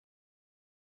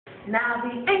Now the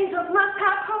angels must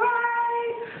have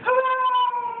hooray,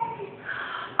 hooray.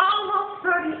 Almost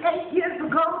 38 years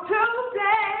ago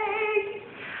today,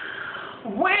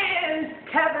 when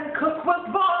Kevin Cook was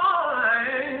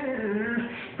born,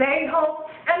 they hoped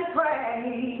and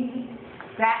prayed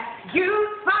that you'd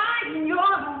find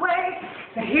your way.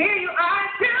 So here you are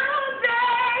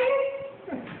today.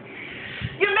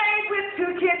 You made with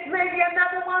 2 kids, maybe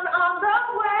another one on the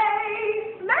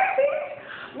way. Maybe.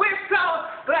 We're so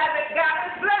glad that God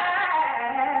has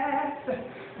blessed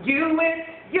you with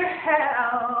your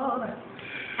health.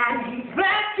 And He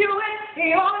blessed you with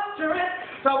your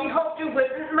strength. So we hope you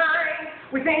wouldn't mind.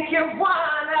 We think you're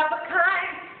one of a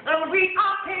kind. And we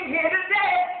all came here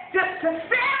today just to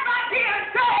stand right here and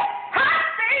say,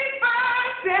 Happy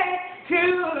birthday to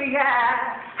ya.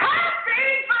 Happy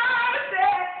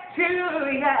birthday to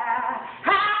ya.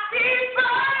 Happy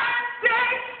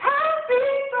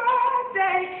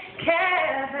birthday,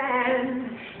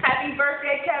 Kevin. Happy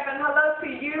birthday, Kevin. Hello to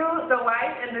you, the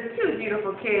wife, and the 2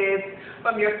 beautiful kids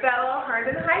from your fellow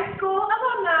Herndon High School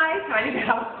alumni, Tanya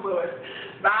Dallas-Lewis.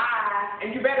 Bye.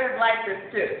 And you better have liked this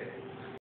too.